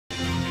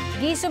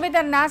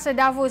Gisumitan na sa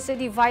Davao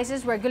City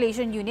Vices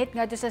Regulation Unit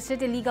ngadto sa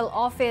City Legal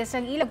Office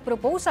ang ilang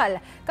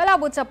proposal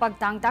kalabot sa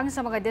pagtangtang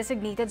sa mga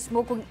designated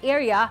smoking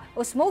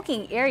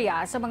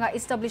area sa mga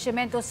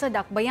establisyemento sa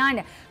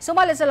Dakbayan.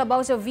 Sumala sa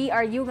labaw sa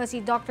VRU nga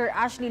si Dr.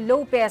 Ashley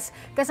Lopez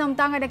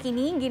kasamtangan na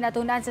kining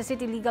ginatunan sa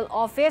City Legal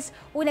Office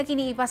una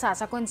kini ipasa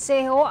sa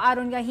konseho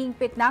aron nga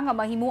hingpit na nga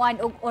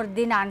mahimuan og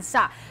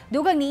ordinansa.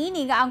 Dugang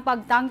niini nga ang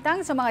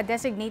pagtangtang sa mga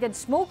designated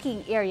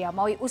smoking area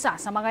mao'y usa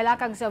sa mga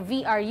lakang sa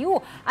VRU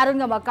aron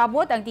nga magkabot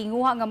ang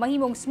tinguha nga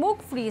mahimong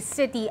smoke-free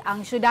city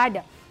ang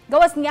syudad.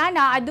 Gawas nga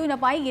na aduna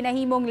pay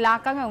ginahimong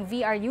lakang ang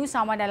VRU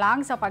sama na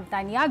lang sa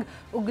pagtanyag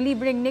og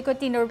libreng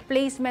nicotine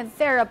replacement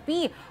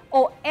therapy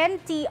o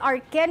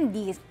NTR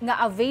candies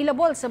nga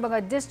available sa mga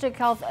district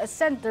health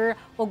center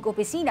ug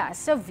opisina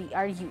sa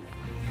VRU.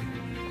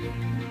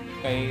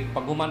 Kay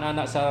paghuman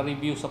ana sa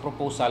review sa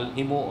proposal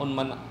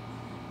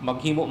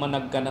maghimo man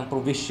ng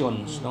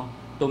provisions no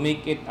to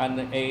make it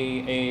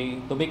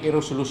to make a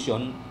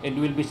resolution and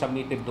will be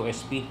submitted to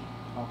SP.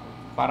 Okay.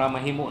 Para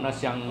mahimo na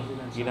siyang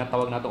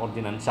ginatawag nato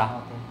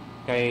ordinansa. Okay.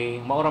 Kay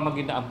maura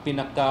magina ang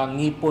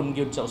pinakangipon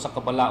gyud sa usa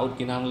ka balaod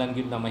kinahanglan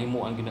gyud na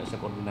mahimuan gyud sa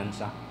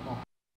ordinansa. Okay.